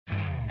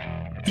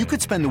You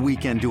could spend the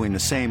weekend doing the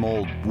same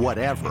old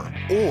whatever,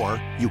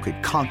 or you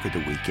could conquer the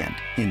weekend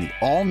in the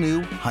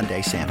all-new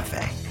Hyundai Santa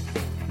Fe.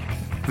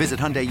 Visit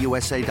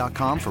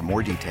HyundaiUSA.com for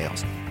more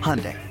details.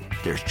 Hyundai,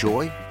 there's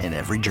joy in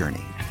every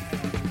journey.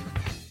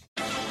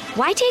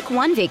 Why take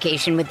one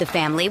vacation with the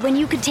family when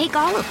you could take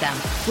all of them?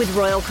 With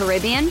Royal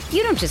Caribbean,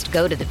 you don't just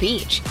go to the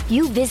beach.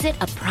 You visit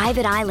a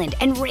private island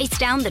and race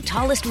down the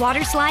tallest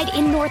water slide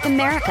in North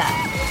America.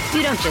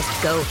 You don't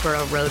just go for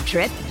a road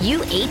trip. You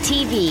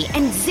ATV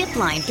and zip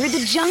line through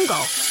the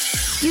jungle.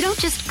 You don't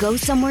just go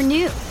somewhere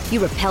new.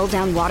 You rappel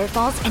down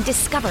waterfalls and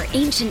discover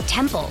ancient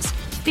temples.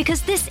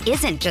 Because this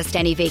isn't just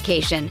any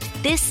vacation.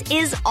 This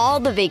is all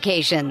the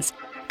vacations.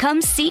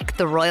 Come seek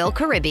the Royal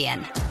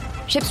Caribbean.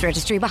 Ships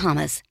Registry,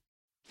 Bahamas.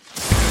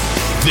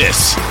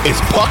 This is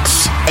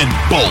Pucks and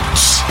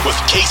Bolts with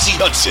Casey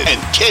Hudson and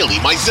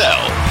Kaylee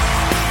Mizell.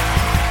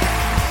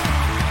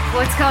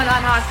 What's going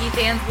on, hockey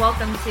fans?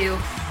 Welcome to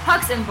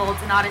Pucks and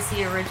Bolts, an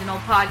Odyssey original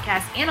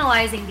podcast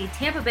analyzing the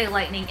Tampa Bay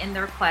Lightning in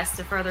their quest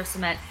to further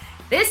cement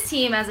this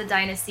team as a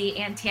dynasty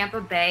and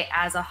Tampa Bay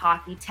as a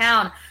hockey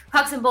town.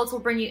 Pucks and Bolts will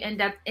bring you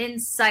in-depth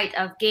insight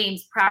of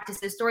games,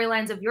 practices,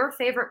 storylines of your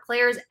favorite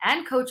players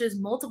and coaches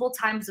multiple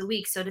times a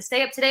week. So to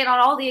stay up to date on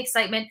all the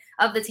excitement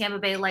of the Tampa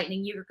Bay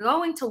Lightning, you're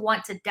going to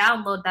want to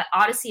download that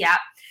Odyssey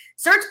app.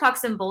 Search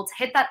Pucks and Bolts,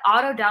 hit that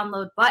auto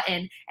download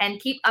button, and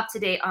keep up to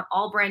date on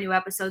all brand new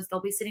episodes. They'll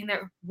be sitting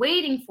there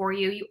waiting for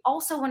you. You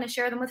also want to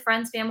share them with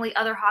friends, family,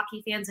 other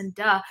hockey fans, and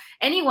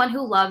anyone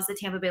who loves the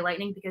Tampa Bay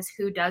Lightning, because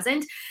who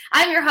doesn't?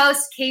 I'm your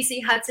host, Casey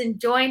Hudson,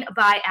 joined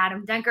by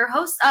Adam Denker,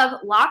 host of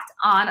Locked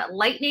On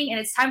Lightning, and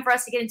it's time for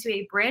us to get into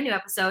a brand new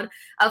episode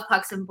of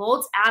Pucks and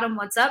Bolts. Adam,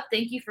 what's up?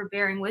 Thank you for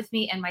bearing with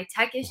me and my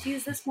tech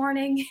issues this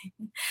morning.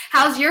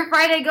 How's your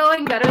Friday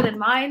going? Better than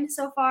mine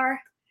so far?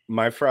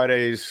 My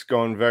Friday's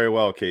going very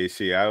well,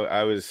 Casey.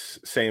 I was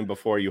saying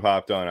before you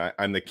hopped on,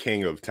 I'm the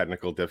king of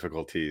technical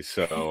difficulties,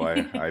 so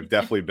I've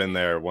definitely been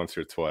there once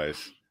or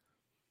twice.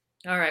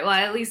 All right. Well,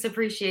 I at least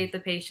appreciate the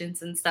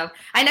patience and stuff.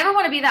 I never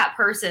want to be that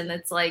person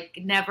that's like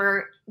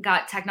never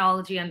got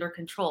technology under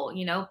control.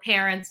 You know,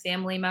 parents,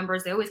 family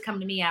members, they always come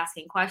to me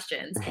asking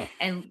questions,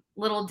 and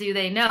little do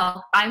they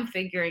know I'm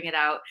figuring it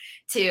out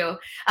too.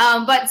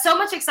 But so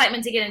much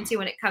excitement to get into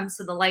when it comes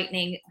to the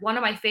Lightning. One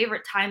of my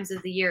favorite times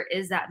of the year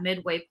is that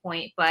midway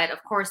point. But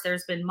of course,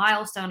 there's been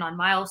milestone on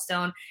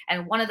milestone.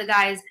 And one of the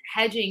guys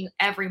hedging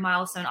every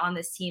milestone on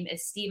this team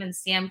is Steven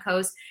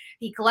Stamkos.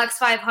 He collects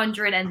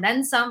 500 and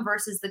then some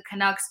versus the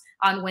Canucks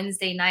on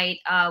Wednesday night.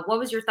 What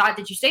was your thought?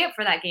 Did you stay up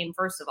for that game,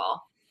 first of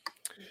all?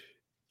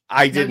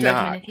 I did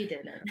not. If he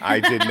didn't. I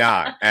did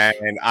not.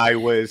 And I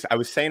was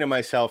saying to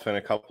myself and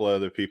a couple of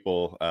other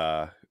people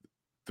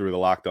through the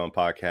Locked On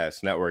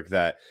Podcast Network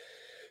that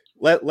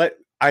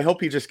I hope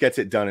he just gets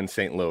it done in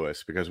St.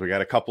 Louis, because we got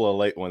a couple of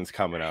late ones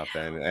coming up.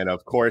 And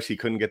of course, he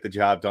couldn't get the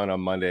job done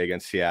on Monday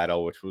against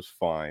Seattle, which was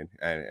fine.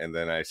 And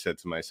then I said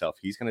to myself,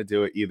 he's going to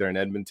do it either in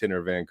Edmonton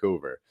or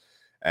Vancouver.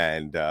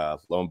 And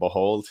lo and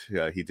behold,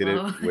 he did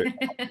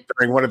it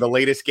during one of the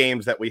latest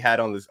games that we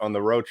had on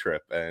the road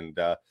trip. And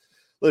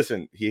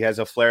listen, he has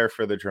a flair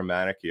for the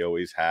dramatic. He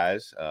always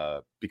has,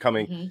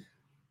 becoming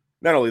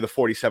not only the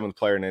 47th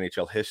player in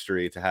NHL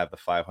history to have the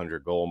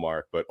 500 goal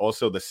mark, but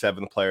also the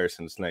 7th player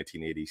since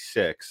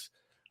 1986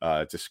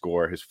 to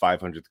score his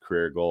 500th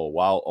career goal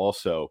while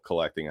also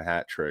collecting a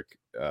hat trick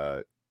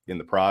in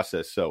the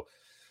process. So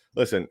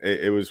listen,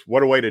 it was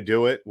what a way to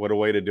do it. What a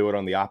way to do it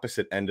on the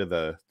opposite end of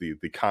the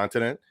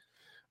continent.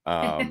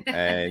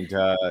 And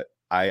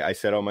I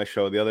said on my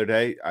show the other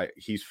day,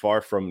 he's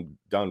far from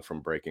done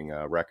from breaking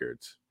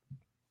records.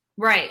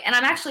 Right. And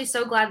I'm actually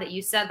so glad that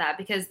you said that,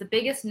 because the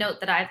biggest note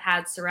that I've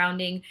had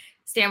surrounding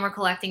Stammer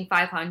collecting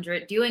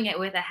 500, doing it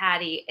with a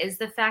Hattie, is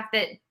the fact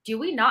that do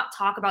we not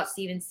talk about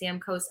Steven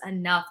Stamkos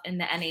enough in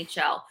the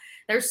NHL?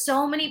 There's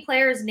so many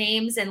players'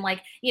 names, and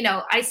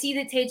I see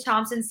that Tage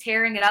Thompson's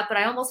tearing it up, but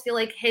I almost feel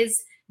like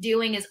his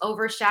doing is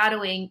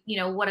overshadowing,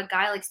 what a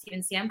guy like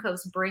Steven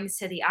Stamkos brings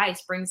to the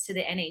ice, brings to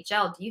the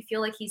NHL. Do you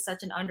feel like he's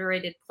such an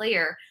underrated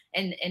player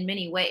in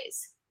many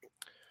ways?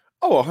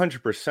 Oh,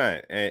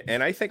 100%.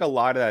 And I think a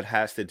lot of that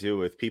has to do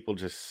with people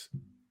just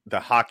the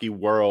hockey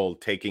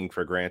world taking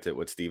for granted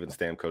what Steven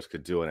Stamkos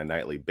could do on a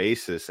nightly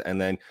basis. And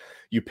then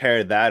you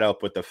pair that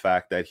up with the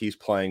fact that he's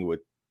playing with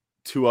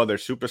two other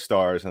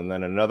superstars and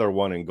then another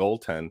one in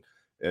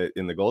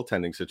the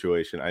goaltending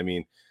situation. I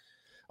mean,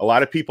 a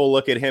lot of people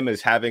look at him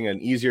as having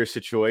an easier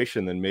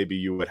situation than maybe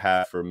you would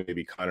have for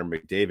maybe Connor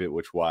McDavid,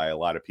 which why a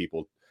lot of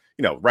people,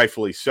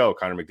 rightfully so,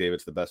 Connor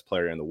McDavid's the best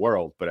player in the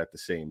world. But at the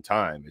same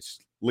time, it's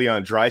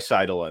Leon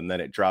Draisaitl, and then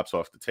it drops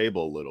off the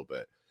table a little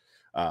bit.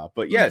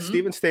 But yeah,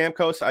 Steven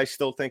Stamkos, I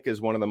still think is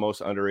one of the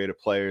most underrated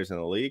players in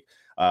the league.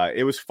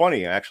 It was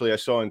funny. Actually, I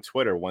saw on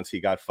Twitter once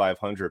he got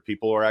 500,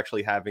 people were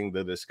actually having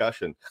the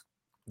discussion.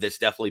 This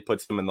definitely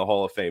puts him in the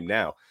Hall of Fame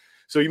now.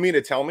 So you mean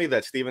to tell me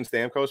that Steven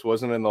Stamkos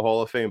wasn't in the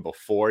Hall of Fame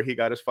before he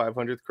got his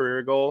 500th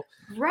career goal?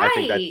 Right.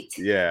 I think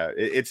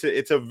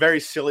it's a very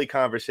silly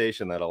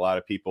conversation that a lot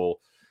of people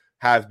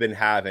have been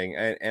having.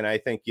 And I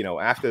think,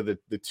 after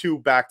the two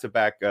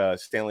back-to-back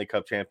Stanley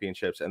Cup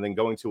championships and then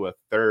going to a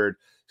third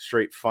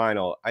straight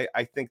final,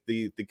 I think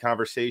the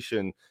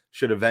conversation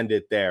should have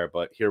ended there.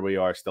 But here we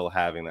are still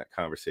having that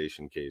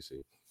conversation,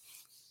 Casey.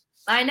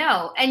 I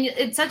know. And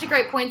it's such a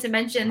great point to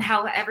mention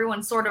how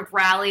everyone sort of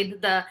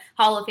rallied the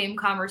Hall of Fame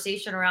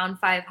conversation around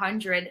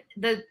 500.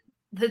 The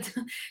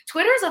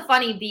Twitter's a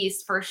funny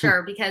beast for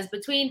sure, because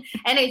between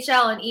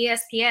NHL and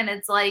ESPN,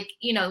 it's like,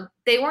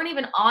 they weren't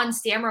even on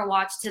Stammer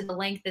Watch to the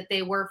length that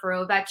they were for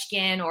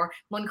Ovechkin or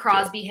when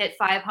Crosby hit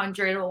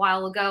 500 a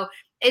while ago.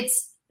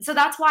 So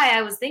that's why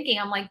I was thinking,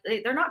 I'm like,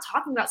 they're not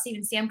talking about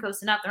Steven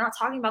Stamkos enough. They're not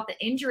talking about the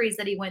injuries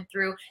that he went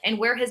through and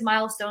where his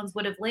milestones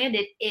would have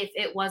landed if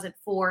it wasn't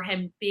for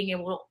him being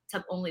able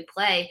to only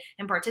play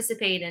and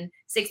participate in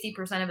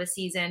 60% of a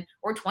season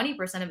or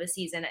 20% of a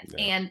season.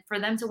 Yeah. And for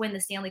them to win the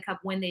Stanley Cup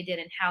when they did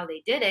and how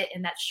they did it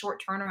in that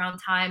short turnaround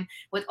time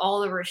with all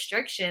the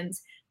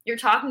restrictions, you're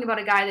talking about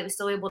a guy that was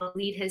still able to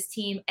lead his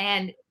team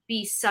and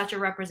be such a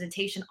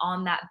representation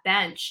on that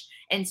bench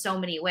in so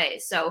many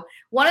ways. So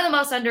one of the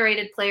most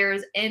underrated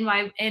players in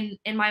my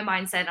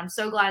mindset. I'm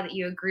so glad that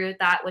you agree with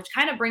that, which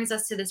kind of brings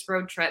us to this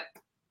road trip.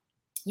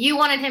 You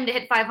wanted him to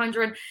hit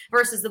 500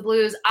 versus the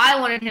Blues. I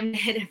wanted him to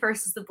hit it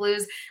versus the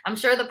Blues. I'm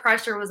sure the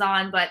pressure was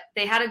on, but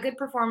they had a good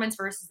performance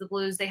versus the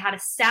Blues. They had a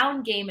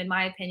sound game, in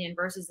my opinion,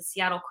 versus the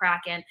Seattle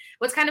Kraken.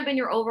 What's kind of been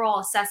your overall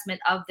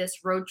assessment of this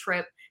road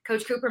trip?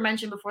 Coach Cooper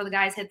mentioned before the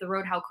guys hit the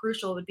road how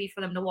crucial it would be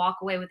for them to walk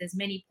away with as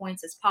many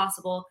points as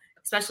possible,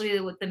 especially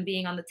with them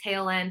being on the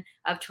tail end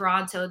of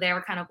Toronto. They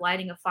were kind of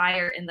lighting a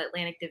fire in the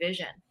Atlantic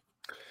Division.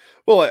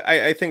 Well,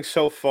 I think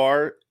so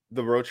far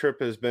the road trip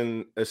has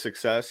been a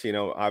success.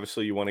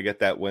 Obviously you want to get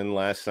that win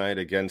last night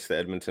against the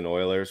Edmonton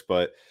Oilers,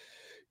 but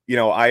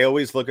I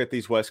always look at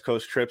these West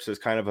Coast trips as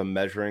kind of a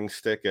measuring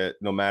stick at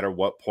no matter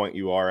what point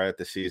you are at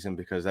the season,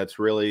 because that's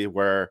really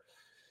where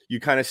you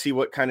kind of see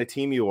what kind of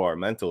team you are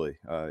mentally.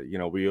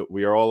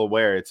 We are all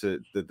aware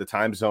the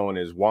time zone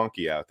is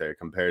wonky out there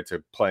compared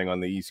to playing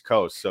on the East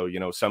Coast. So,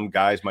 some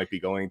guys might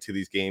be going to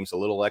these games a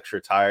little extra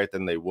tired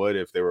than they would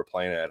if they were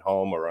playing at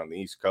home or on the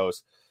East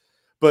Coast.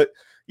 But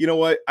you know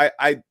what?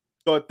 I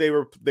thought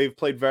they've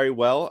played very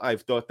well.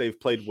 I've thought they've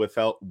played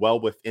well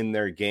within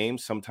their game.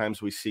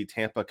 Sometimes we see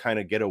Tampa kind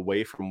of get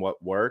away from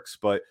what works,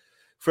 but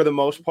for the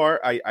most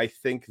part, I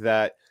think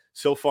that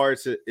so far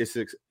it's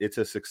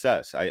a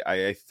success.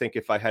 I think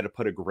if I had to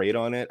put a grade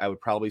on it, I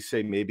would probably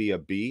say maybe a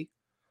B.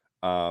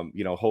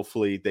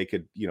 Hopefully they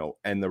could,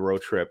 end the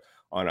road trip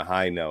on a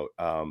high note.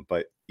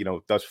 But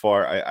thus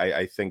far,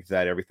 I think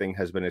that everything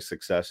has been a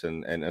success,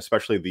 and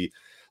especially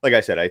like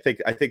I said, I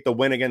think the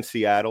win against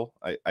Seattle,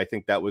 I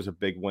think that was a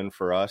big win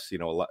for us.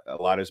 A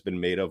lot has been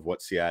made of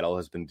what Seattle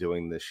has been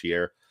doing this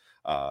year.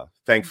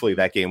 Thankfully,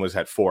 that game was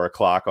at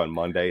 4:00 on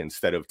Monday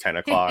instead of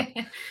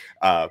 10:00.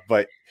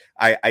 But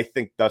I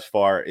think thus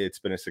far it's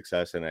been a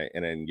success,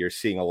 and you're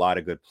seeing a lot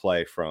of good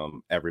play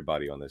from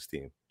everybody on this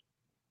team.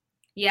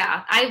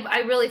 Yeah,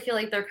 I really feel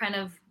like they're kind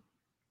of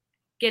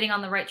getting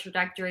on the right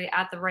trajectory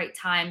at the right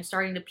time,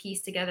 starting to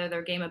piece together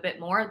their game a bit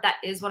more. That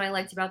is what I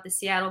liked about the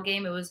Seattle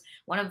game. It was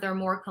one of their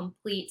more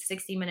complete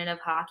 60-minute of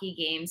hockey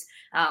games.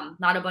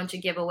 Not a bunch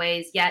of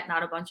giveaways yet,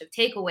 not a bunch of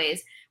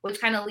takeaways,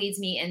 which kind of leads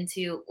me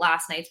into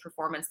last night's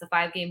performance. The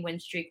 5-game win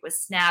streak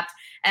was snapped.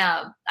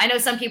 I know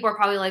some people are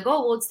probably like,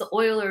 oh, well, it's the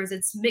Oilers.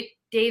 It's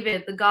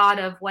McDavid, the god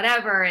of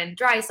whatever, and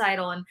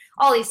Draisaitl and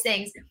all these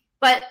things.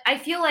 But I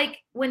feel like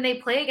when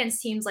they play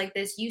against teams like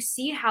this, you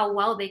see how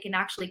well they can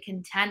actually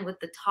contend with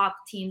the top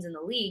teams in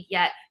the league,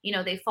 yet,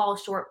 they fall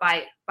short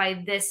by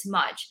this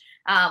much.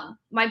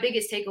 My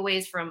biggest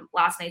takeaways from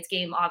last night's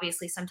game,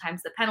 obviously,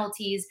 sometimes the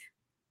penalties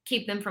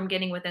keep them from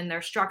getting within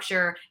their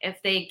structure. If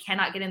they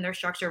cannot get in their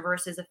structure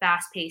versus a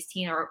fast-paced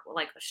team or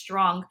like a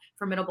strong,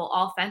 formidable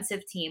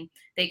offensive team,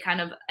 they kind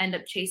of end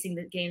up chasing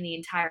the game the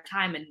entire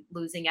time and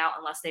losing out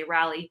unless they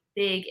rally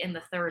big in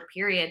the third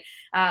period.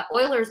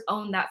 Oilers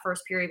owned that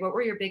first period. What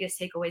were your biggest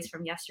takeaways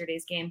from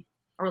yesterday's game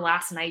or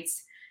last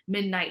night's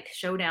midnight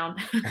showdown?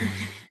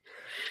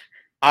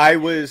 I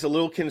was a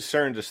little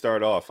concerned to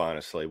start off,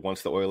 honestly.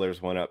 Once the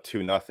Oilers went up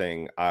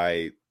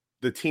 2-0,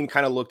 the team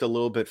kind of looked a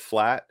little bit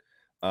flat.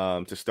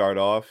 To start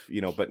off,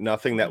 but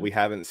nothing that we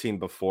haven't seen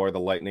before. The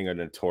Lightning are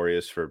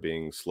notorious for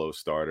being slow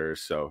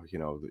starters. So,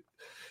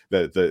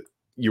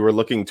 you were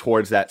looking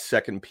towards that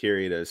second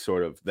period as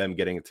sort of them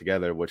getting it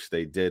together, which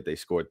they did. They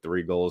scored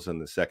 3 goals in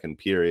the second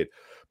period,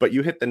 but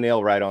you hit the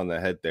nail right on the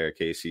head there,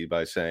 Casey,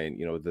 by saying,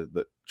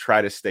 the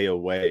try to stay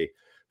away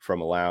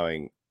from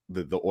allowing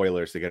the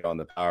Oilers to get on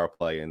the power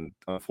play. And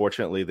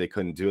unfortunately they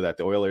couldn't do that.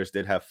 The Oilers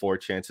did have 4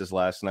 chances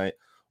last night,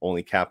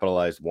 only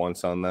capitalized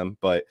once on them,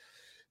 but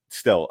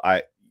still,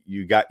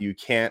 you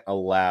can't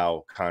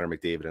allow Connor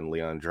McDavid and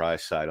Leon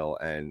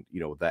Draisaitl and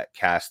that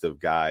cast of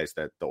guys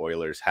that the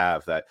Oilers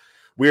have. That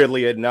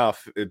weirdly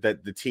enough,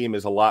 that the team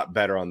is a lot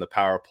better on the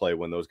power play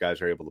when those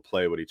guys are able to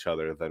play with each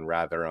other than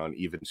rather on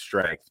even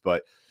strength.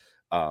 But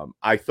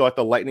I thought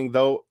the Lightning,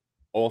 though,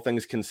 all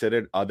things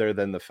considered, other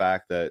than the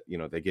fact that,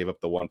 they gave up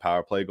the one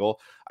power play goal,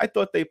 I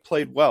thought they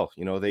played well.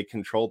 They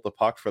controlled the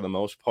puck for the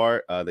most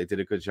part. They did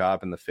a good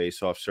job in the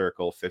face-off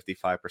circle,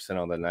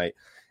 55% on the night.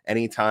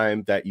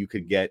 Anytime that you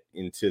could get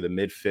into the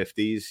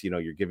mid-50s,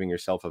 you're giving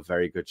yourself a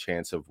very good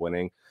chance of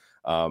winning.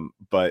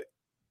 But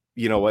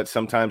you know what?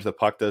 Sometimes the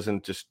puck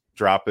doesn't just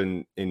drop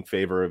in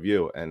favor of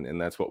you.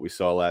 And that's what we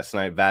saw last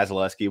night.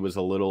 Vasilevsky was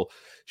a little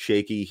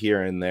shaky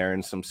here and there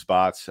in some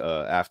spots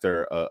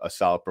after a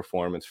solid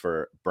performance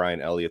for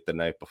Brian Elliott the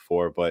night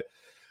before. But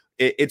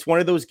it's one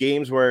of those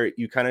games where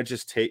you kind of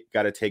just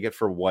got to take it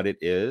for what it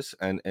is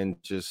and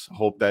just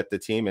hope that the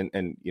team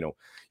and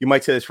you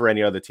might say this for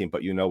any other team,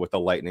 but with the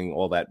Lightning,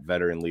 all that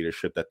veteran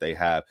leadership that they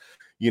have,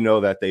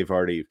 that they've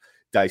already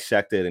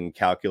dissected and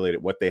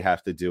calculated what they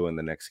have to do in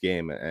the next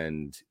game.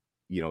 And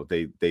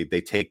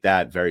they take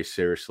that very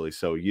seriously.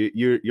 So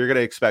you're going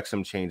to expect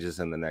some changes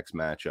in the next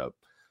matchup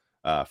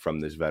from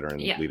this veteran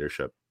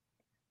leadership.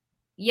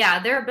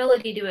 Yeah, their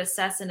ability to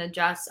assess and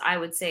adjust, I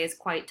would say, is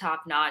quite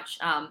top notch.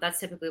 That's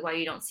typically why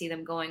you don't see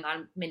them going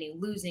on many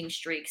losing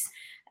streaks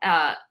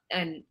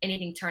and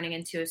anything turning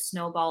into a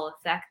snowball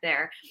effect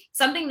there.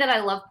 Something that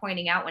I love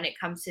pointing out when it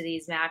comes to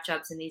these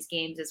matchups and these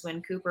games is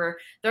when Cooper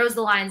throws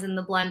the lines in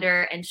the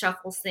blender and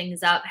shuffles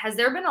things up. Has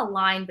there been a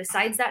line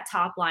besides that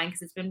top line,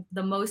 because it's been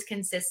the most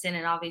consistent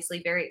and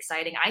obviously very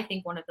exciting, I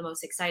think one of the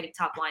most exciting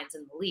top lines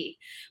in the league,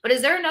 but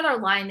is there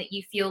another line that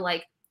you feel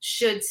like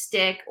should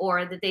stick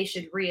or that they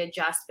should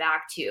readjust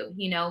back to?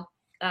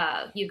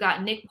 You've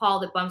got Nick Paul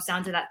that bumps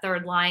down to that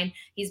third line.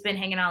 He's been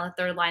hanging out on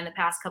the third line the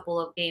past couple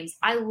of games.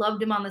 I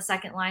loved him on the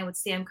second line with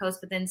Stamkos,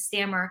 but then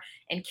Stammer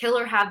and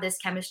Killer have this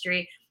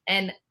chemistry.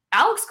 And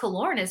Alex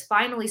Killorn is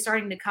finally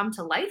starting to come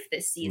to life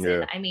this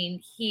season. Yeah. I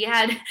mean, he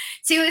had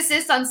 2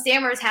 assists on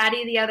Stammer's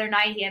Hattie the other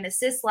night. He had an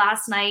assist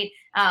last night.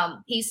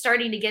 He's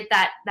starting to get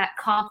that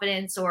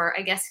confidence, or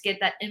I guess get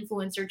that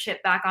influencer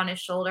chip back on his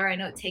shoulder. I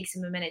know it takes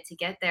him a minute to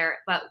get there,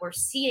 but we're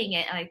seeing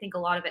it. And I think a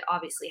lot of it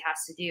obviously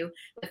has to do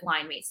with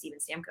line mate Steven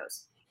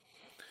Stamkos.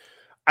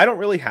 I don't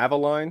really have a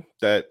line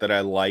that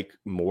I like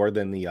more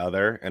than the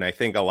other. And I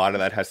think a lot of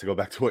that has to go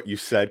back to what you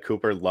said.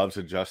 Cooper loves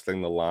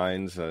adjusting the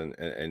lines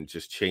and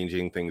just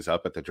changing things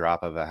up at the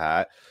drop of a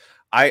hat.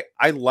 I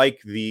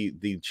like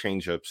the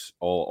change-ups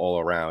all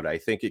around. I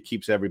think it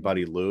keeps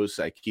everybody loose.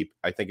 I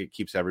think it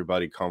keeps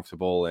everybody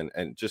comfortable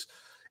and just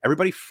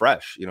everybody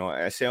fresh.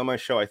 I say on my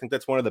show, I think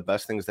that's one of the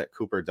best things that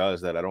Cooper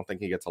does that I don't think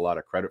he gets a lot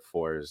of credit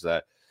for, is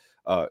that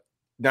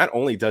not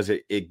only does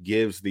it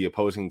gives the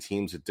opposing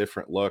teams a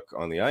different look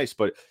on the ice,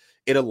 but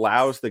it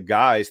allows the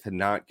guys to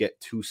not get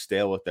too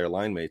stale with their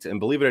line mates. And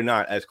believe it or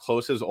not, as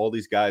close as all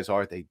these guys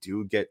are, they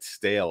do get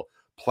stale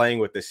playing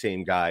with the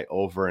same guy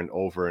over and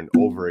over and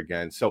over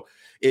again. So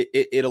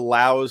it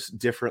allows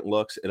different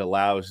looks. It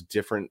allows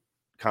different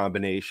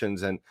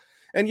combinations. And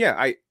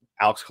yeah,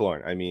 Alex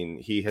Killorn, I mean,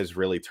 he has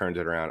really turned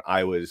it around.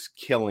 I was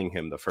killing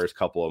him the first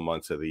couple of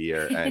months of the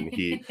year, and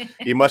he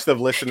must have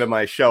listened to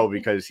my show,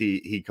 because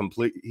he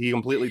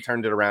completely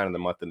turned it around in the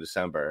month of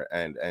December.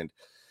 And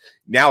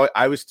now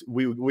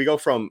we go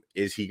from,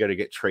 is he going to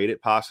get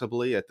traded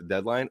possibly at the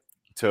deadline,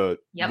 to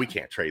we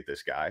can't trade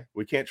this guy.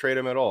 We can't trade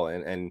him at all.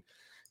 And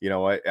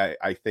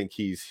I think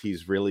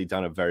he's really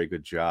done a very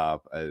good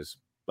job, as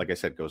like I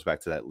said, goes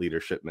back to that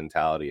leadership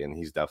mentality, and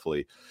he's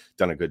definitely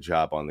done a good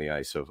job on the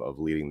ice of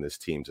leading this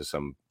team to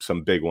some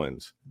big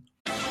wins.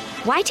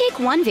 Why take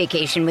one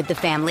vacation with the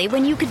family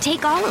when you could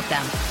take all of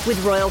them?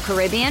 With Royal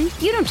Caribbean,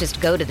 you don't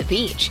just go to the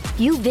beach.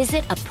 You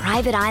visit a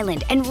private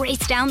island and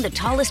race down the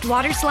tallest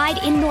water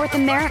slide in North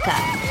America.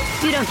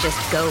 You don't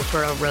just go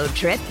for a road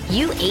trip.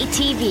 You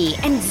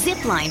ATV and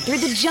zip line through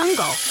the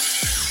jungle.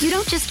 You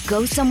don't just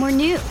go somewhere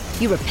new.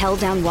 You rappel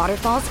down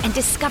waterfalls and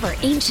discover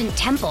ancient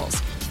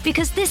temples.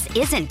 Because this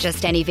isn't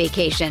just any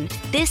vacation.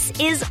 This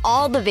is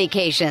all the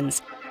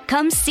vacations.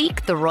 Come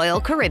seek the Royal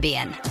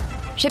Caribbean.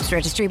 Ships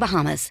Registry,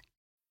 Bahamas.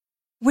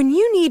 When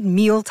you need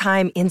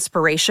mealtime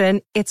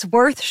inspiration, it's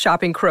worth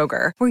shopping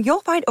Kroger, where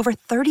you'll find over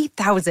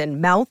 30,000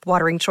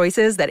 mouth-watering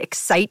choices that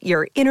excite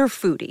your inner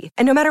foodie.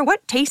 And no matter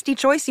what tasty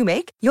choice you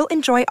make, you'll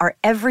enjoy our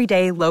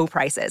everyday low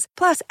prices,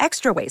 plus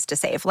extra ways to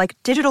save, like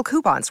digital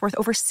coupons worth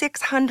over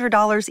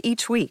 $600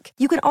 each week.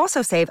 You can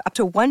also save up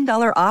to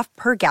 $1 off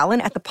per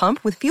gallon at the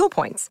pump with fuel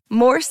points.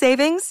 More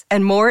savings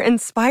and more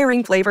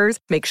inspiring flavors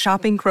make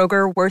shopping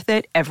Kroger worth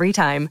it every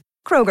time.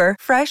 Kroger,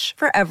 fresh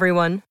for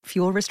everyone.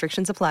 Fuel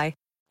restrictions apply.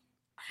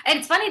 And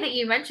it's funny that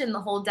you mentioned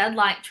the whole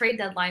trade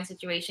deadline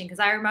situation, because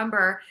I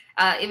remember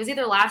it was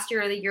either last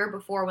year or the year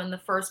before when the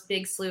first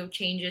big slew of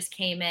changes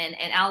came in,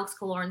 and Alex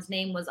Killorn's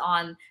name was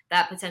on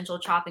that potential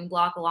chopping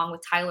block along with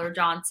Tyler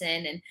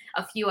Johnson and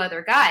a few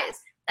other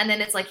guys. And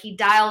then it's like he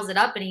dials it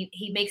up and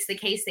he makes the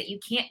case that you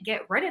can't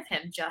get rid of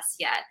him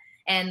just yet.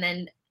 And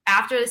then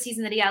after the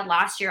season that he had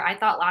last year, I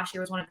thought last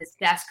year was one of his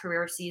best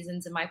career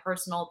seasons in my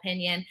personal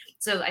opinion.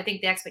 So I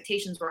think the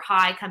expectations were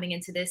high coming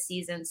into this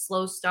season.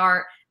 Slow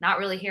start, not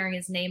really hearing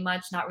his name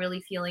much, not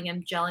really feeling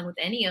him gelling with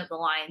any of the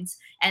lines.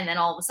 And then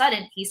all of a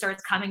sudden he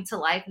starts coming to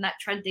life, and that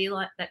trade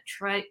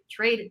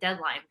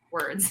deadline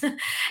words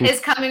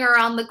is coming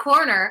around the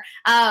corner.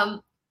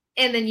 And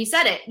then you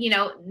said it,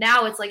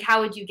 now it's like,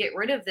 how would you get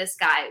rid of this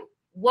guy?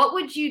 What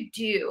would you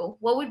do?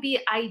 What would be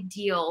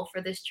ideal for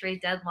this trade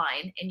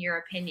deadline, in your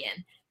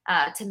opinion,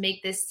 to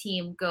make this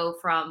team go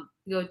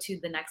to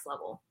the next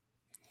level?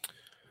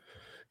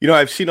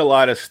 I've seen a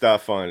lot of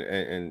stuff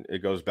and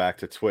it goes back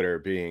to Twitter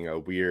being a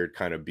weird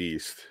kind of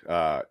beast.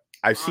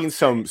 I've seen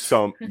some,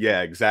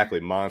 yeah,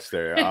 exactly.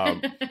 Monster.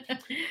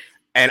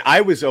 And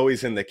I was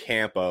always in the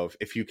camp of,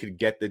 if you could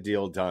get the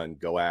deal done,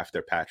 go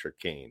after Patrick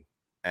Kane.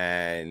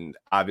 And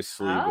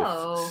obviously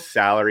with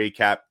salary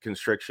cap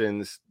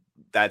constrictions,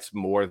 that's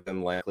more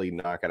than likely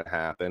not going to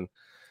happen.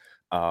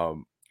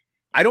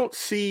 I don't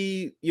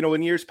see,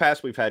 in years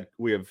past we've had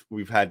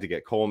to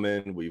get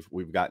Coleman,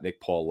 we've got Nick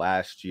Paul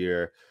last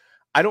year.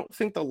 I don't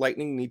think the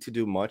Lightning need to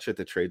do much at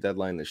the trade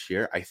deadline this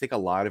year. I think a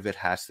lot of it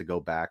has to go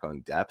back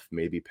on depth.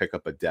 Maybe pick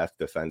up a depth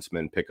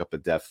defenseman, pick up a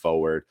depth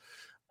forward.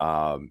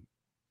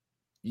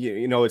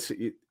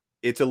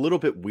 It's a little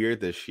bit weird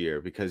this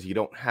year because you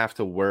don't have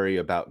to worry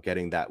about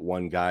getting that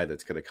one guy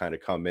that's going to kind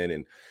of come in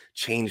and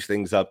change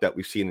things up that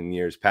we've seen in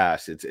years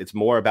past. It's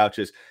more about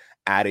just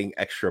adding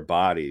extra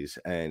bodies.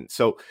 And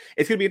so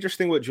it's going to be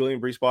interesting what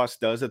Julian Brees-Boss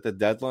does at the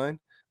deadline.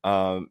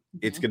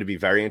 It's going to be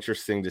very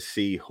interesting to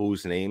see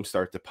whose names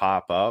start to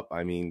pop up.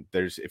 I mean,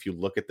 if you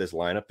look at this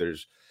lineup,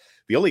 there's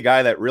the only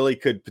guy that really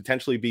could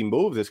potentially be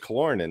moved is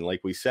Killorn. And like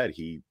we said,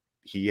 he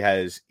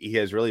has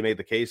really made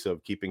the case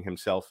of keeping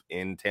himself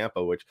in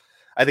Tampa, which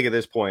I think at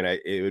this point,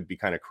 it would be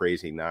kind of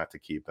crazy not to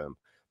keep him.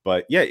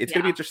 But yeah, it's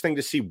going to be interesting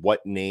to see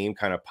what name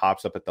kind of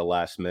pops up at the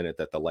last minute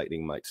that the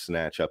Lightning might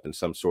snatch up in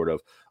some sort of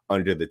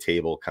under the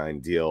table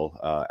kind deal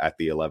at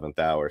the 11th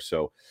hour.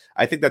 So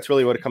I think that's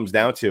really what it comes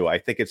down to. I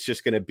think it's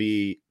just going to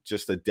be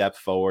just a depth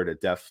forward, a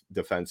depth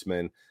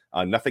defenseman,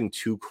 nothing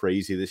too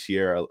crazy this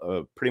year,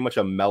 pretty much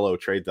a mellow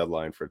trade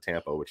deadline for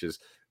Tampa, which is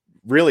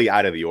really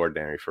out of the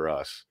ordinary for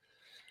us.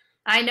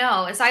 I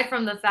know. Aside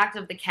from the fact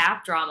of the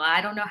cap drama,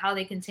 I don't know how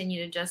they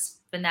continue to just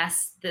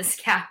finesse this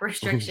cap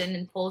restriction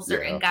and pull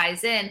certain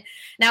guys in.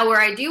 Now,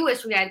 where I do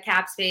wish we had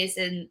cap space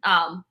and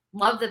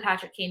love the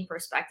Patrick Kane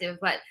perspective,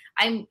 but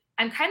I'm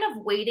kind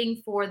of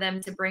waiting for them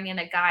to bring in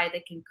a guy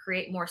that can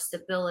create more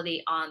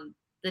stability on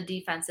the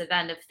defensive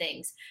end of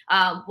things.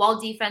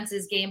 While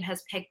defense's game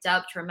has picked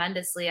up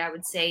tremendously, I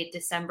would say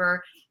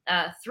December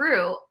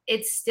through,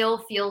 it still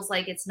feels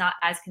like it's not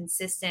as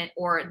consistent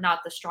or not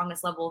the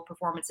strongest level of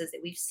performances that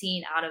we've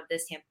seen out of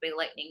this Tampa Bay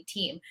Lightning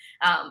team.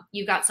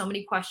 You've got so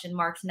many question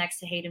marks next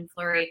to Hayden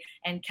Fleury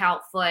and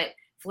Cal Foote.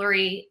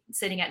 Fleury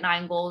sitting at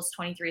 9 goals,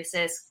 23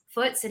 assists.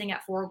 Foote sitting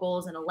at 4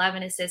 goals and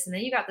 11 assists. And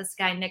then you got this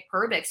guy, Nick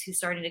Perbix, who's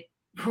starting to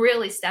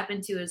really step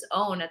into his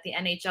own at the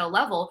NHL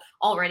level,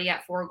 already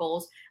at 4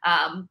 goals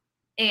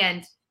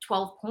and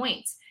 12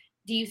 points.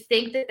 Do you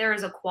think that there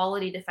is a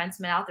quality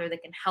defenseman out there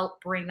that can help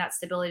bring that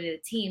stability to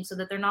the team so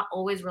that they're not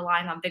always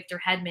relying on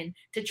Victor Hedman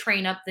to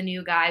train up the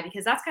new guy?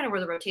 Because that's kind of where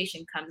the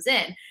rotation comes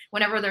in.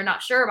 Whenever they're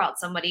not sure about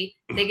somebody,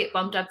 they get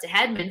bumped up to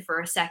Hedman for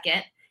a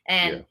second.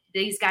 And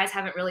these guys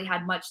haven't really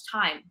had much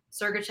time.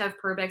 Sergachev,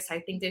 Perbix, I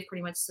think they've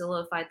pretty much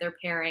solidified their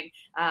pairing.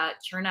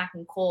 Chernak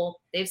and Cole,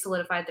 they've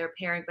solidified their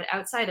pairing. But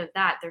outside of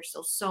that, there's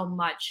still so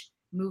much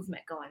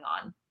movement going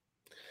on.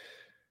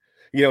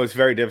 It's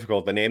very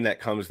difficult. The name that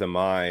comes to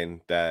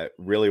mind that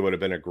really would have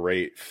been a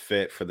great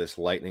fit for this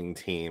Lightning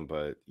team,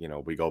 but,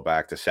 we go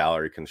back to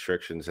salary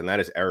constrictions, and that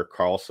is Erik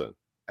Karlsson.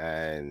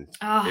 And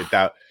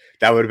that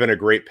would have been a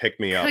great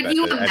pick-me-up at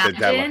the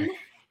deadline.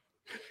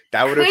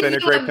 That would have been a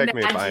great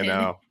pick-me-up, I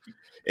know.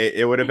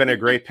 It would have been a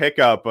great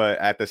pickup, but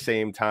at the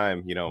same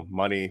time,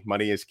 money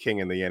is king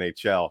in the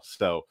NHL.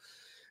 So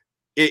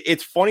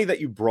it's funny that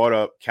you brought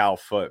up Cal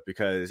Foote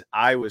because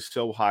I was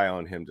so high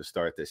on him to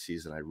start this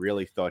season. I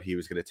really thought he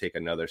was going to take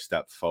another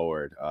step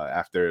forward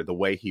after the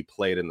way he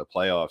played in the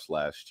playoffs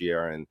last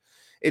year. And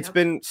it's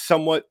been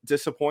somewhat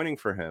disappointing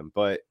for him.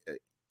 But,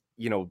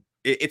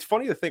 it's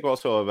funny to think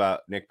also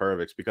about Nick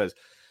Perbix because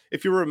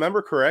if you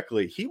remember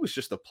correctly, he was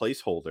just a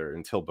placeholder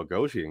until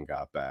Bogosian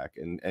got back.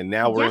 And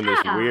now we're in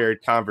this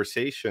weird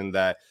conversation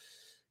that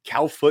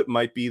Cal Foote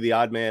might be the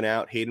odd man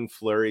out. Hayden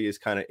Fleury is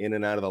kind of in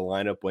and out of the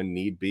lineup when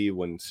need be,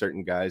 when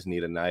certain guys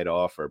need a night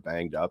off or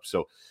banged up.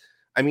 So,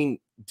 I mean,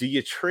 do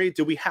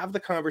we have the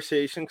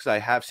conversation? Because I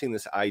have seen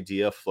this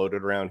idea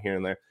floated around here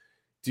and there.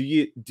 Do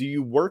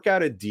you work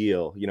out a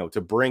deal,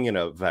 to bring in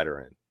a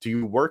veteran? Do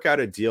you work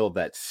out a deal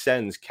that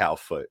sends Cal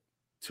Foote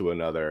to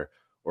another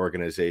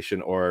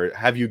organization, or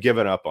have you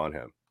given up on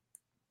him?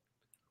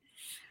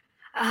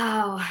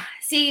 Oh,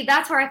 see,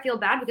 that's where I feel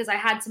bad because I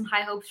had some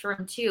high hopes for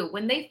him too.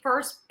 When they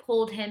first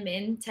pulled him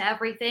into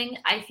everything,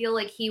 I feel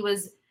like he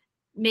was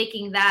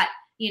making that,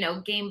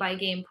 game by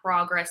game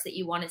progress that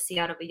you want to see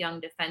out of a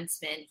young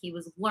defenseman. He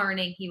was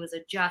learning, he was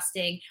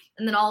adjusting.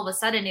 And then all of a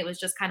sudden it was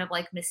just kind of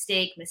like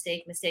mistake.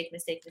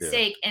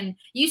 Yeah. And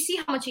you see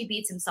how much he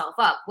beats himself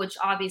up, which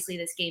obviously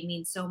this game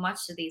means so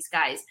much to these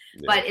guys.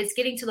 Yeah. But it's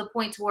getting to the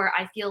point to where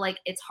I feel like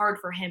it's hard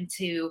for him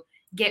to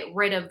get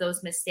rid of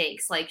those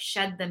mistakes, like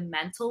shed them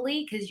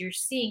mentally, because you're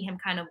seeing him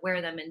kind of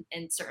wear them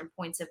in certain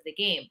points of the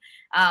game.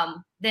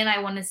 Then I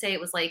want to say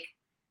it was like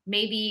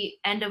maybe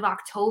end of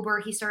October,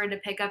 he started to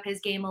pick up his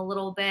game a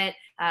little bit,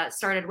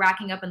 started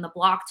racking up in the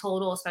block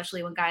total,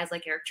 especially when guys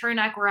like Eric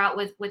Chernak were out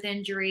with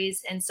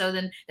injuries. And so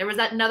then there was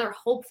that another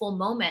hopeful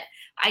moment.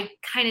 I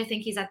kind of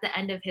think he's at the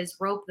end of his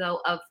rope, though,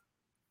 of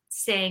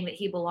saying that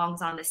he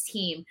belongs on this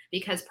team,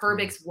 because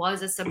Perbix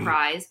was a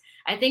surprise.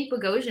 I think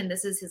Bogosian,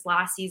 this is his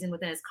last season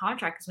within his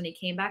contract, because when he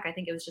came back, I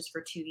think it was just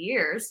for 2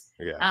 years.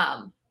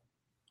 Yeah.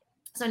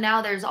 So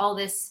now there's all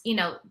this,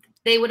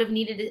 they would have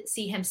needed to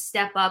see him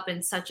step up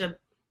in such a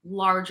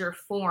larger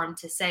form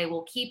to say,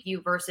 we'll keep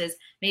you, versus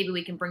maybe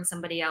we can bring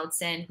somebody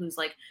else in who's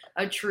like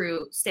a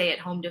true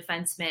stay-at-home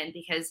defenseman,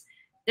 because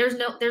there's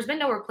been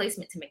no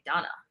replacement to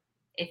McDonough,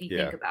 if you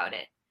think about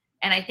it.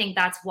 And I think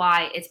that's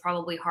why it's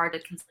probably hard to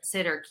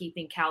consider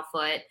keeping Cal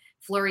Foote.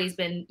 Fleury's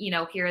been,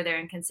 here or there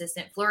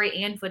inconsistent.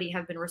 Fleury and Foote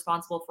have been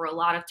responsible for a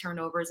lot of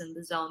turnovers in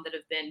the zone that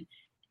have been,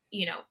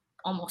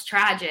 almost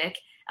tragic.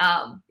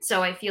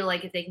 So I feel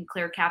like if they can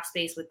clear cap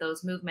space with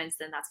those movements,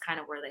 then that's kind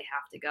of where they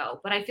have to go.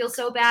 But I feel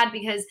so bad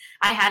because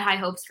I had high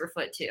hopes for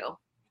Foote too.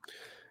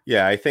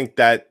 Yeah, I think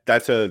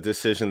that's a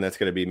decision that's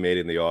going to be made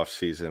in the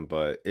offseason,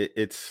 but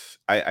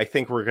I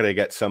think we're going to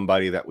get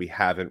somebody that we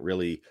haven't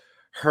really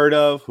heard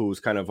of, who's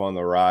kind of on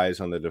the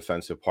rise on the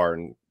defensive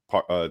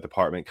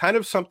department. Kind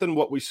of something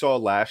what we saw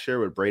last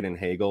year with Braden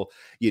Hagel.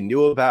 You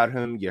knew about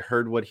him, you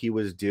heard what he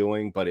was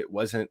doing, but it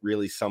wasn't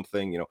really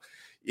something,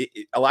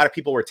 a lot of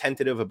people were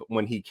tentative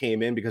when he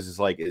came in, because it's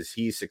like, is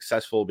he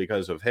successful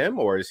because of him,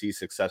 or is he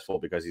successful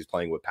because he's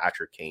playing with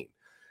Patrick Kane?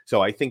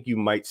 So I think you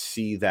might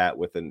see that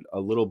with a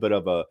little bit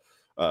of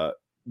a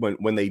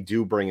when they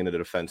do bring in a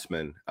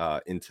defenseman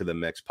into the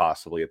mix,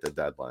 possibly at the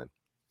deadline.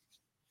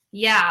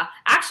 Yeah,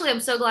 actually,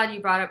 I'm so glad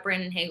you brought up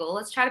Brandon Hagel.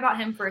 Let's chat about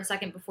him for a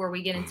second before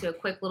we get into a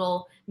quick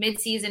little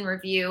mid-season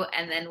review,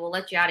 and then we'll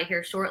let you out of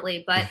here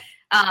shortly. But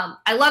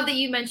I love that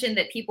you mentioned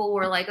that people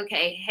were like,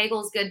 okay,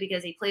 Hagel's good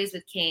because he plays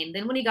with Kane.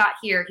 Then when he got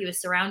here, he was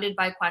surrounded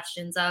by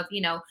questions of,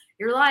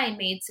 your line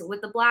mates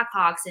with the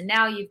Blackhawks, and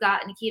now you've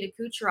got Nikita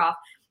Kucherov.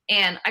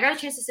 And I got a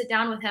chance to sit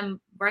down with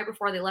him right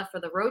before they left for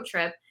the road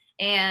trip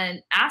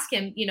and ask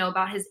him,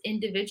 about his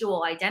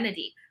individual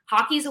identity.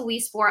 Hockey's a we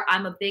sport.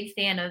 I'm a big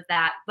fan of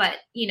that. But,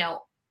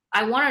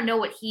 I want to know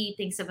what he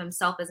thinks of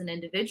himself as an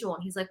individual.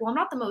 And he's like, well, I'm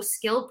not the most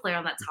skilled player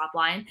on that top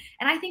line.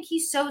 And I think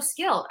he's so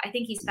skilled. I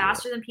think he's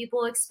faster than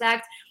people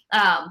expect.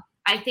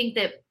 I think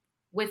that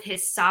with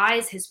his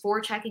size, his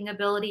forechecking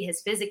ability,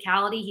 his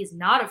physicality, he's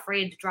not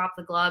afraid to drop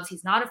the gloves.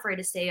 He's not afraid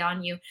to stay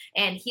on you.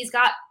 And he's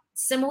got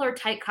similar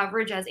tight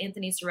coverage as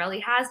Anthony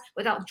Cirelli has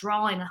without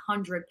drawing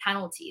 100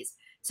 penalties.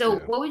 So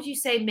what would you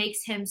say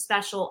makes him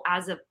special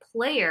as a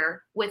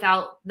player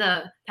without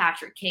the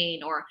Patrick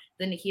Kane or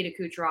the Nikita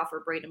Kucherov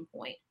or Braden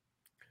Point?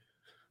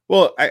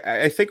 Well,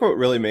 I think what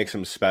really makes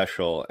him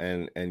special,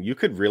 and you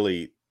could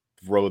really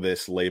throw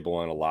this label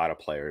on a lot of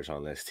players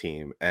on this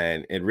team,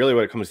 and really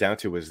what it comes down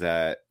to is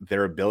that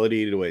their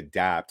ability to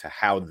adapt to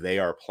how they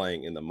are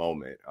playing in the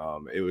moment.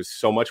 It was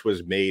so much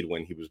was made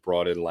when he was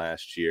brought in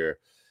last year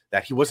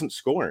that he wasn't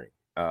scoring.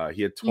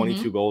 He had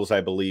 22 goals,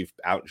 I believe,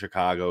 out in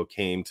Chicago,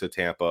 came to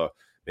Tampa,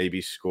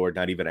 maybe scored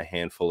not even a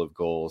handful of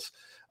goals.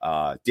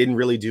 Didn't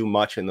really do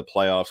much in the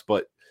playoffs,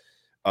 but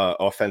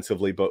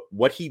offensively. But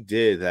what he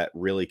did that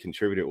really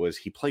contributed was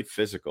he played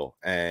physical,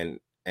 and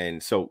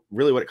so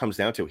really what it comes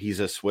down to, he's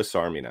a Swiss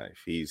Army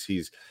knife.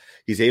 He's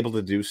able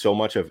to do so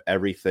much of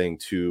everything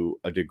to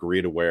a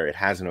degree to where it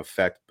has an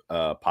effect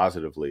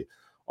positively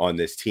on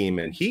this team.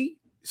 And he,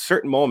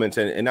 certain moments,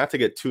 and not to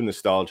get too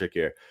nostalgic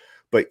here,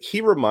 but he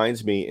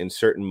reminds me in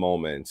certain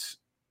moments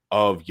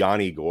of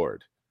Yanni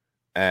Gourde.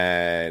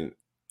 And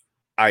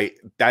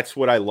that's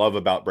what I love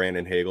about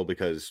Brandon Hagel,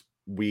 because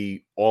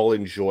we all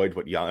enjoyed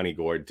what Yanni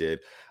Gourde did.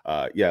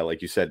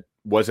 Like you said,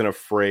 wasn't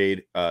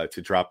afraid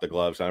to drop the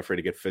gloves, not afraid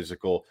to get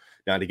physical,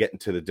 not to get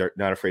into the dirt,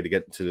 not afraid to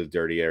get into the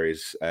dirty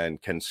areas,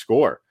 and can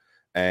score.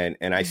 And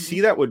I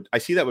see that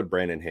with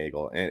Brandon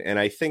Hagel, and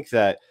I think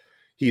that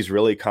he's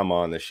really come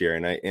on this year.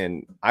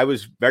 And I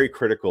was very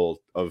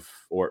critical of,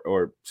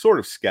 or sort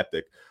of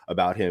skeptic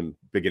about him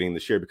beginning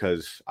this year,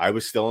 because I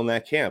was still in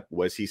that camp.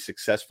 Was he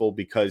successful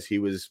because he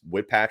was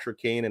with Patrick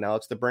Kane and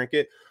Alex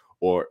DeBrincat?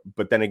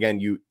 But then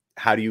again,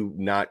 how do you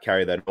not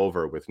carry that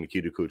over with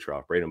Nikita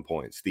Kucherov, Braden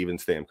Point, Steven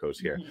Stamkos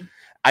here?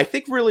 I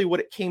think really what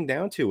it came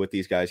down to with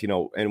these guys,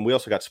 and we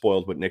also got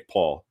spoiled with Nick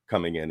Paul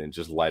coming in and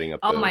just lighting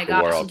up the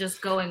world. And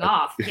just going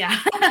off. Yeah.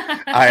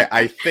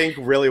 I think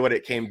really what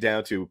it came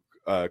down to,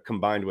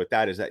 combined with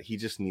that, is that he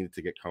just needed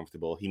to get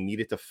comfortable. He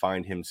needed to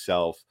find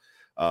himself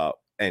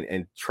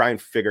and try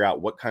and figure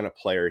out what kind of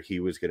player he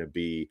was going to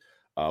be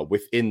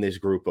within this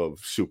group of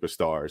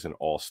superstars and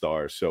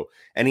all-stars. So,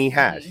 and he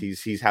has,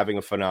 he's having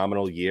a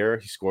phenomenal year.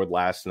 He scored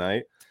last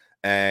night,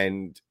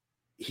 and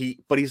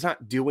but he's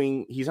not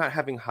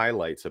having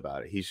highlights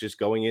about it. He's just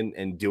going in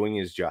and doing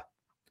his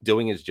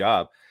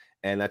job.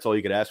 And that's all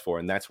you could ask for.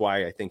 And that's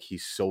why I think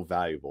he's so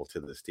valuable to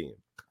this team.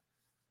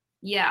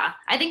 Yeah,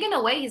 I think in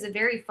a way he's a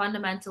very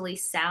fundamentally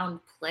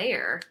sound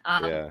player.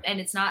 And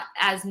it's not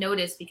as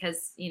noticed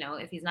because,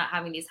 if he's not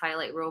having these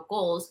highlight reel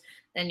goals,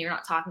 then you're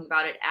not talking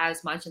about it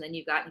as much. And then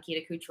you've got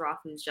Nikita Kucherov,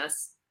 who's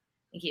just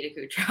Nikita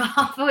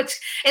Kucherov, which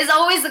is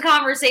always the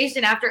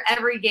conversation after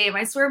every game.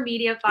 I swear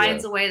media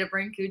finds a way to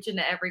bring Kuch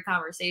into every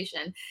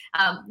conversation.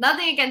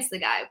 Nothing against the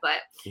guy, but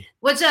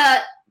which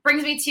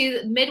brings me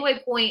to midway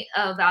point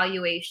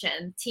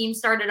evaluation. Team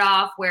started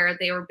off where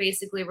they were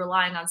basically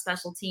relying on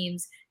special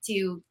teams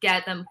to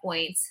get them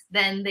points.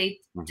 Then they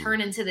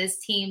turn into this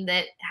team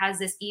that has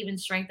this even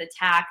strength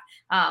attack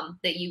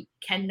that you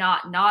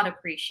cannot not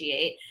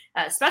appreciate.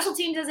 Special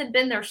teams hasn't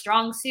been their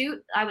strong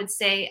suit, I would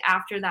say,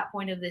 after that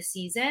point of this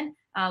season.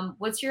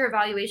 What's your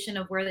evaluation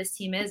of where this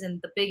team is and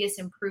the biggest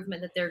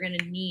improvement that they're going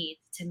to need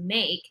to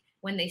make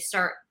when they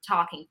start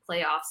talking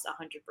playoffs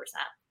 100%?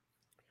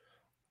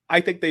 I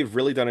think they've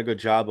really done a good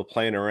job of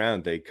playing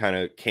around. They kind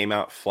of came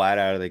out flat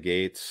out of the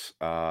gates,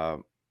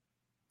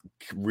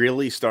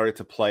 really started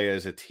to play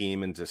as a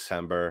team in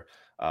December.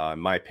 In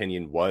my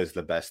opinion, was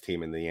the best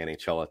team in the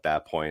NHL at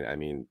that point. I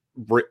mean,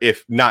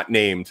 if not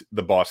named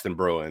the Boston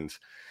Bruins.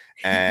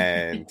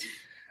 And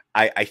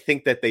I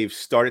think that they've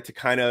started to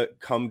kind of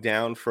come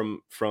down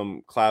from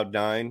cloud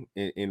nine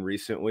in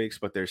recent weeks,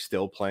 but they're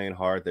still playing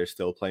hard. They're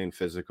still playing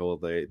physical.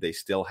 They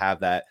still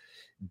have that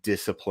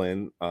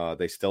discipline.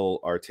 They still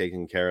are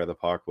taking care of the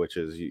puck, which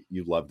is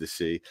you love to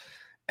see.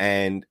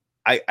 And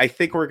I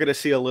think we're going to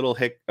see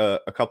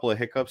a couple of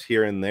hiccups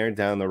here and there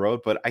down the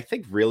road. But I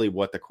think really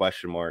what the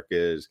question mark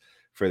is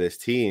for this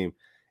team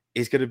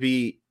is going to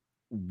be,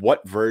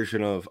 what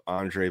version of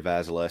Andre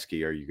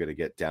Vasilevsky are you going to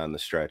get down the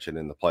stretch and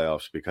in the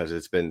playoffs? Because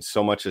it's been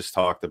so much as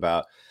talked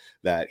about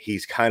that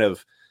he's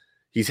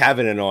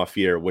having an off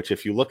year, which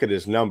if you look at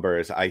his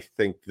numbers, I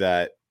think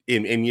that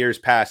in years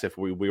past, if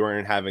we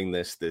weren't having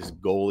this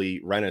goalie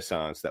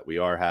renaissance that we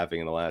are having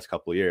in the last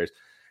couple of years,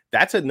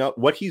 that's enough.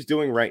 What he's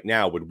doing right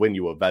now would win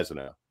you a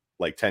Vezina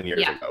like 10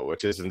 years ago,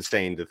 which is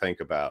insane to think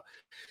about.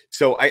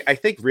 So I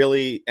think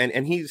really,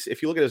 and he's,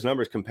 if you look at his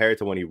numbers compared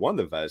to when he won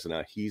the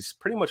Vezina, he's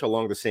pretty much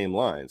along the same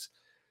lines.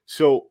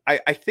 So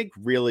I think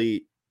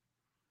really,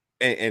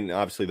 and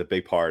obviously the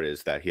big part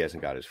is that he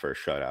hasn't got his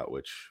first shutout,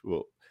 which,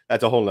 well,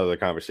 that's a whole nother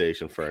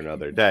conversation for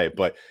another day.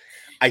 But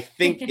I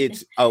think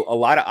it's a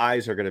lot of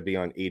eyes are going to be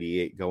on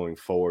 88 going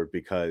forward,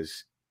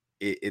 because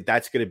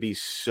that's going to be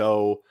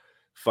so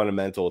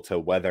fundamental to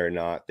whether or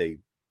not they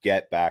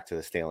get back to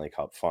the Stanley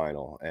Cup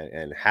final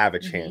and have a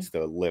chance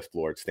to lift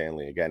Lord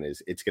Stanley again.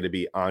 It's going to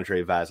be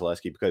Andre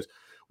Vasilevsky, because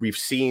we've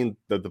seen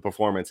the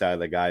performance out of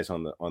the guys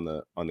on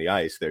the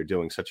ice. They're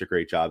doing such a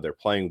great job. They're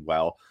playing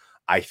well.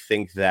 I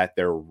think that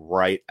they're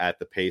right at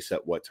the pace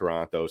at what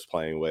Toronto's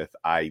playing with.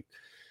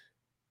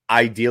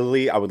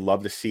 Ideally, I would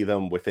love to see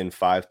them within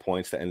 5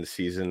 points to end the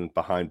season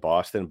behind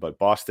Boston, but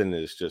Boston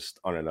is just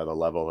on another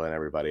level than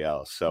everybody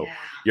else. So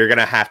you're going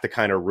to have to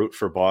kind of root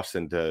for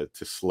Boston to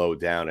slow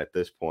down at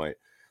this point.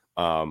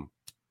 But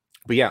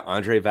yeah,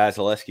 Andre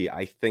Vasilevsky,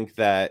 I think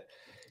that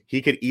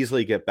he could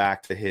easily get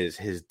back to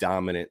his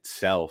dominant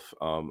self.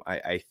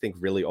 I think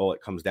really all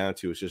it comes down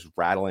to is just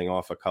rattling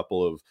off a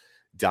couple of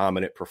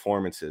dominant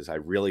performances. I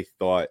really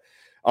thought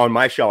on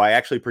my show, I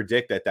actually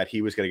predicted that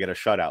he was going to get a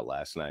shutout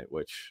last night,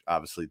 which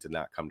obviously did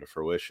not come to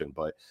fruition.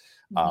 But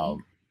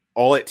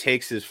all it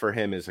takes is for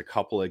him is a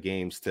couple of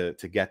games to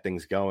get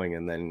things going.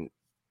 And then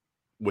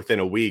within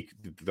a week,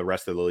 the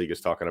rest of the league is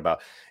talking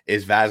about,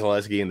 is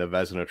Vasilevsky in the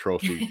Vezina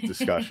Trophy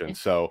discussion.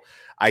 So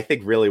I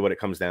think really what it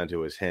comes down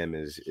to is him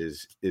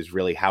is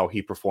really how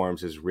he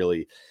performs it's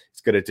going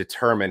to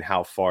determine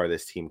how far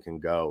this team can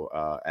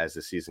go as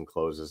the season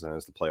closes and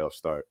as the playoffs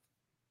start.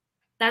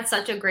 That's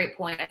such a great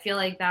point. I feel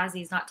like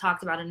Vazzy's not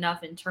talked about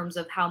enough in terms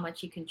of how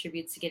much he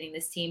contributes to getting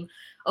this team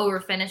over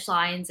finish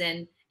lines.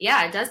 And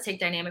yeah, it does take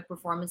dynamic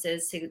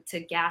performances to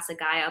gas a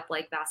guy up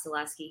like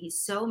Vasilevsky. He's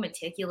so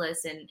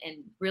meticulous and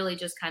really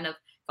just kind of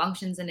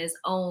functions in his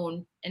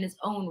own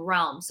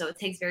realm. So it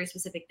takes very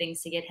specific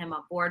things to get him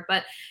on board.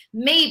 But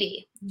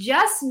maybe,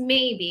 just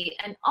maybe,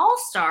 an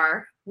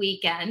all-star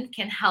weekend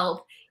can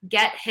help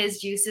get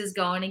his juices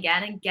going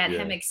again and get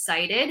him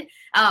excited.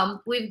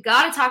 We've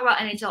got to talk about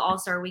NHL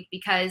All-Star Week,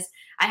 because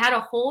I had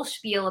a whole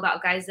spiel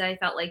about guys that I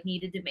felt like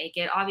needed to make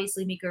it.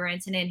 Obviously, Mikko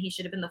Rantanen, he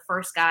should have been the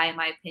first guy, in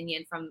my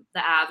opinion, from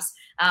the Avs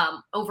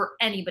over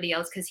anybody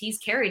else, because he's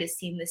carried his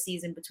team this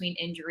season between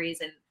injuries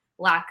and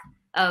lack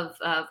of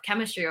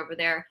chemistry over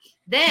there.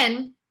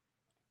 Then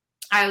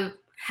I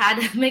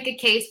had to make a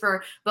case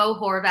for Bo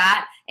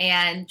Horvat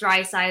and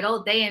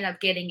Draisaitl. They ended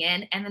up getting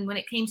in. And then when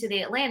it came to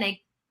the Atlantic,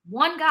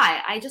 one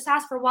guy, I just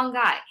asked for one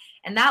guy,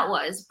 and that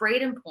was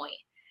Braden Point.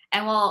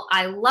 And while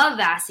I love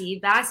Vassy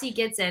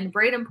gets in,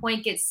 Braden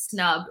Point gets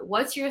snubbed.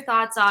 What's your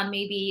thoughts on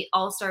maybe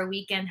All-Star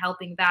Weekend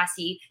helping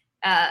Vassy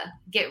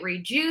get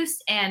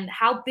rejuiced? And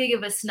how big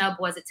of a snub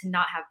was it to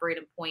not have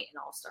Braden Point in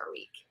All-Star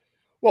Week?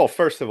 Well,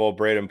 first of all,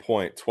 Braden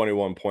Point,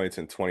 21 points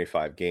in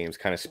 25 games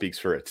kind of speaks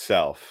for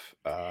itself.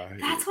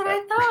 That's what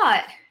I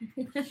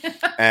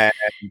thought. And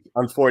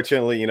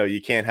unfortunately,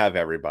 you can't have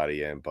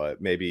everybody in,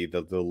 but maybe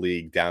the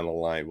league down the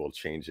line will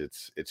change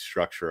its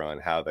structure on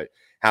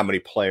how many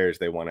players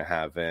they want to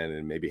have in,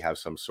 and maybe have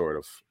some sort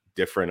of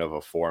different of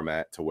a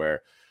format to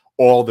where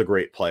all the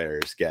great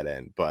players get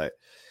in. But,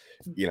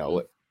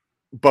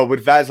 but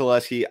with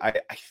Vasilevsky, I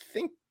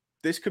think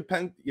this could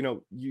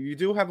you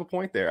do have a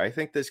point there. I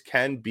think this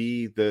can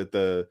be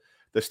the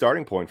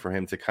starting point for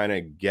him to kind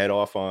of get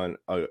off on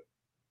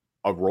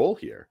a roll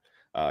here.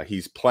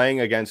 He's playing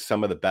against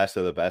some of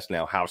the best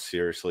now. How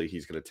seriously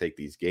he's going to take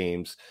these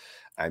games,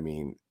 I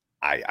mean,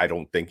 I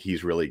don't think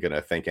he's really going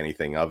to think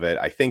anything of it.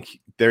 I think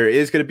there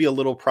is going to be a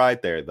little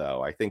pride there,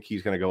 though. I think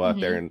he's going to go out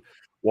there and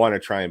want to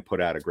try and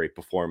put out a great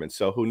performance.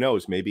 So who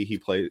knows? Maybe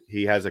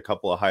he has a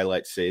couple of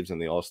highlight saves in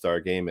the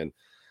All-Star game, and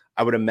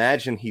I would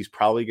imagine he's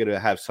probably going to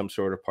have some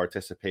sort of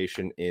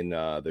participation in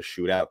the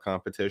shootout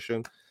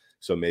competition.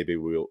 So maybe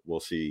we'll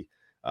see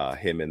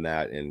him in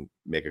that and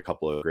make a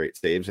couple of great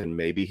saves, and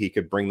maybe he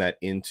could bring that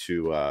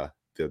into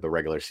the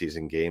regular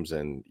season games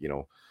and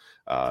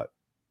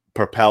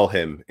propel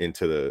him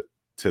into the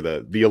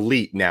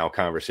elite now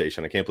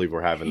conversation. I can't believe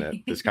we're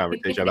having this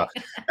conversation about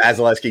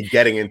Vasilevsky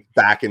getting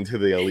back into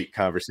the elite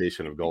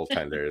conversation of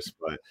goaltenders.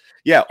 But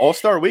yeah,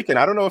 All-Star Weekend.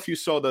 I don't know if you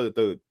saw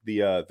the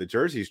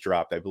jerseys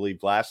dropped, I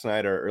believe last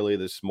night or early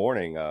this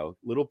morning. A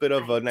little bit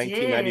of a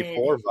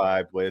 1994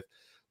 vibe with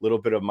a little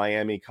bit of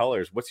Miami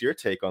colors. What's your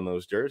take on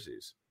those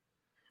jerseys?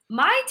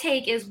 My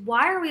take is,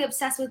 why are we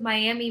obsessed with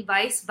Miami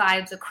Vice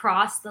vibes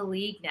across the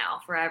league now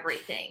for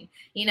everything?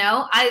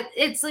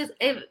 It's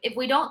if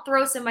we don't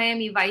throw some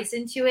Miami Vice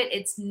into it,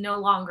 it's no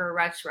longer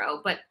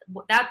retro. But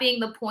that being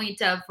the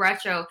point of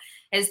retro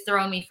has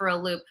thrown me for a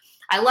loop.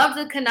 I love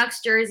the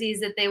Canucks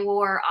jerseys that they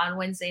wore on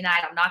Wednesday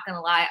night. I'm not going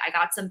to lie. I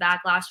got some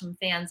backlash from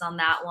fans on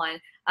that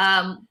one.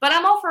 But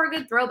I'm all for a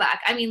good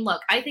throwback. I mean,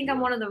 look, I think I'm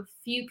one of the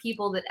few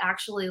people that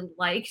actually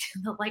liked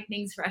the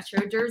Lightning's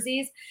retro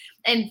jerseys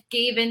and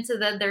gave into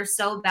the they're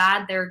so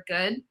bad, they're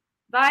good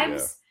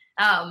vibes.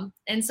 Yeah.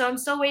 And so I'm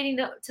still waiting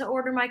to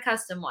order my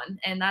custom one.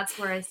 And that's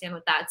where I stand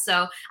with that.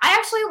 So I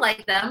actually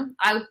like them.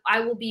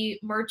 I will be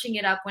merching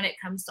it up when it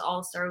comes to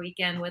All-Star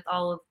Weekend with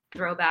all of the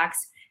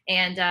throwbacks.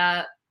 And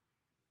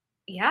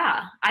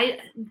yeah, I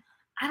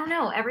don't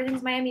know.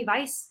 Everything's Miami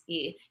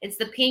Vice-y. It's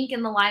the pink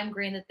and the lime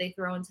green that they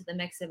throw into the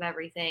mix of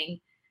everything.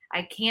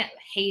 I can't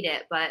hate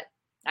it, but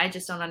I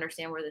just don't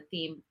understand where the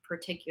theme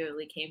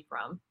particularly came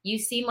from. You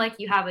seem like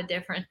you have a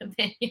different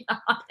opinion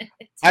on it.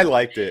 I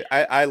liked it.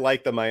 I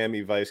like the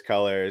Miami Vice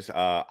colors.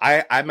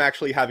 I'm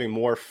actually having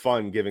more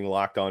fun giving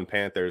Locked On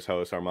Panthers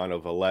host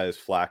Armando Velez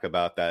flack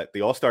about that.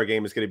 The All-Star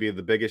game is going to be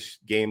the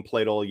biggest game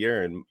played all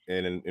year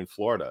in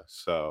Florida.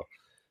 So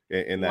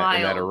in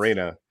that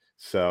arena.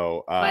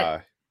 So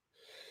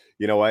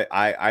you know what?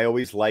 I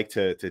always like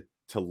to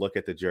look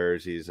at the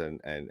jerseys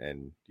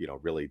and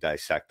really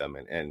dissect them.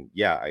 And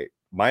yeah,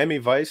 Miami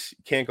Vice,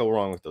 can't go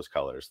wrong with those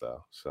colors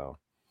though. So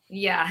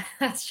yeah,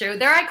 that's true.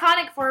 They're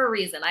iconic for a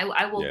reason.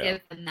 I will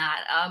give them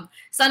that.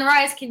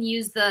 Sunrise can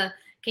use the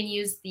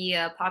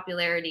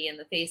popularity and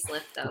the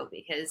facelift though,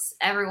 because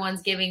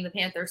everyone's giving the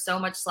Panthers so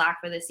much slack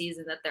for the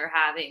season that they're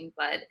having.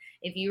 But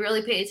if you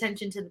really pay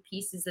attention to the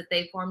pieces that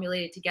they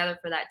formulated together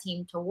for that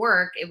team to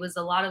work, it was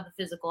a lot of the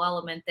physical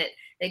element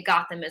that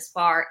got them as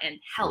far, and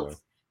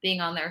health being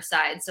on their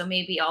side. So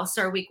maybe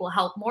All-Star Week will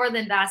help more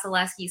than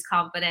Vasilevsky's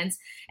confidence,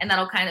 and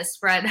that'll kind of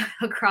spread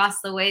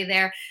across the way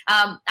there.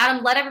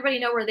 Adam, let everybody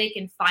know where they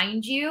can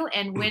find you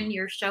and when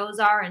your shows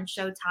are and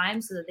show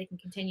time so that they can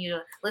continue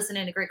to listen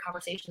into great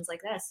conversations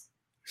like this.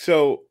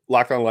 So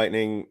Locked On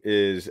Lightning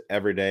is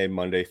every day,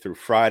 Monday through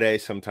Friday,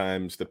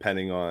 sometimes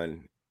depending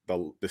on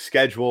the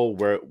schedule,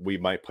 where we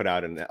might put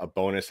out a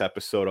bonus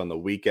episode on the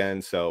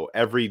weekend. So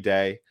every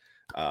day,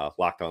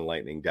 Locked On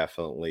Lightning,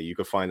 definitely. You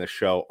can find the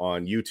show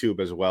on YouTube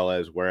as well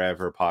as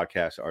wherever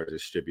podcasts are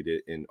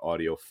distributed in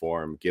audio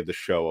form. Give the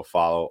show a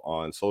follow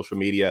on social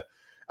media,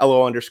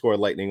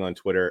 LO_Lightning on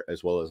Twitter,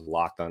 as well as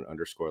Locked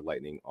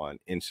On_Lightning on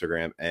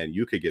Instagram. And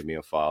you could give me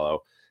a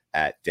follow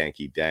at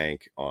Danky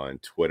Dank on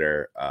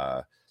Twitter.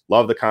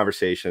 Love the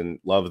conversation,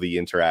 love the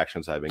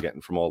interactions I've been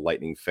getting from all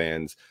Lightning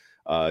fans.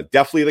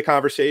 Definitely the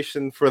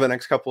conversation for the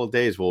next couple of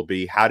days will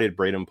be, how did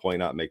Braden Point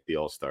not make the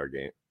All-Star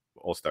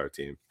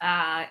team?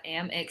 I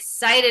am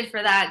excited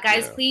for that.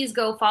 Guys, please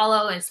go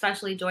follow and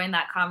especially join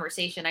that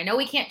conversation. I know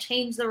we can't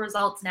change the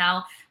results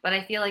now, but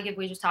I feel like if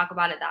we just talk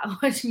about it that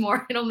much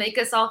more, it'll make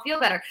us all feel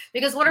better.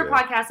 Because what are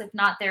podcasts if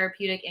not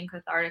therapeutic and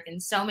cathartic in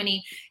so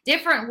many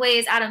different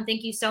ways? Adam,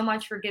 thank you so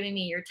much for giving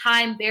me your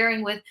time,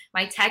 bearing with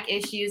my tech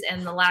issues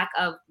and the lack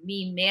of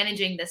me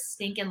managing this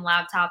stinking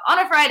laptop on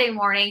a Friday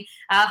morning.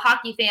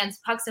 Hockey fans,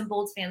 Pucks and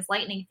Bolts fans,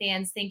 Lightning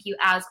fans, thank you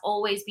as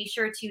always. Be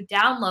sure to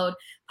download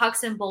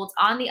Pucks and Bolts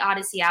on the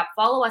Odyssey app.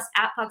 Follow us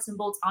at Pucks and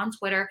Bolts on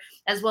Twitter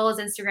as well as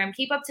Instagram.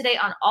 Keep up to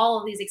date on all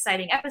of these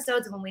exciting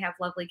episodes and when we have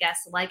lovely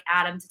guests like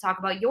Adam to talk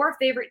about your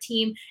favorite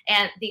team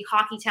and the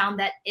hockey town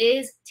that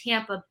is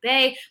Tampa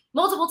Bay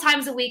multiple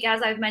times a week,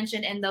 as I've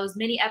mentioned in those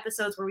mini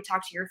episodes where we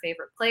talk to your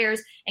favorite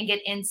players and get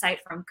insight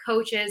from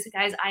coaches.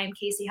 Guys, I am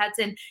Casey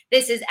Hudson.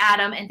 This is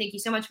Adam, and thank you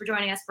so much for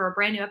joining us for a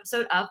brand new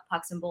episode of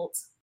Pucks and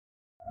Bolts.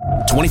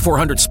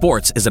 2400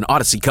 Sports is an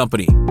Odyssey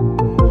company.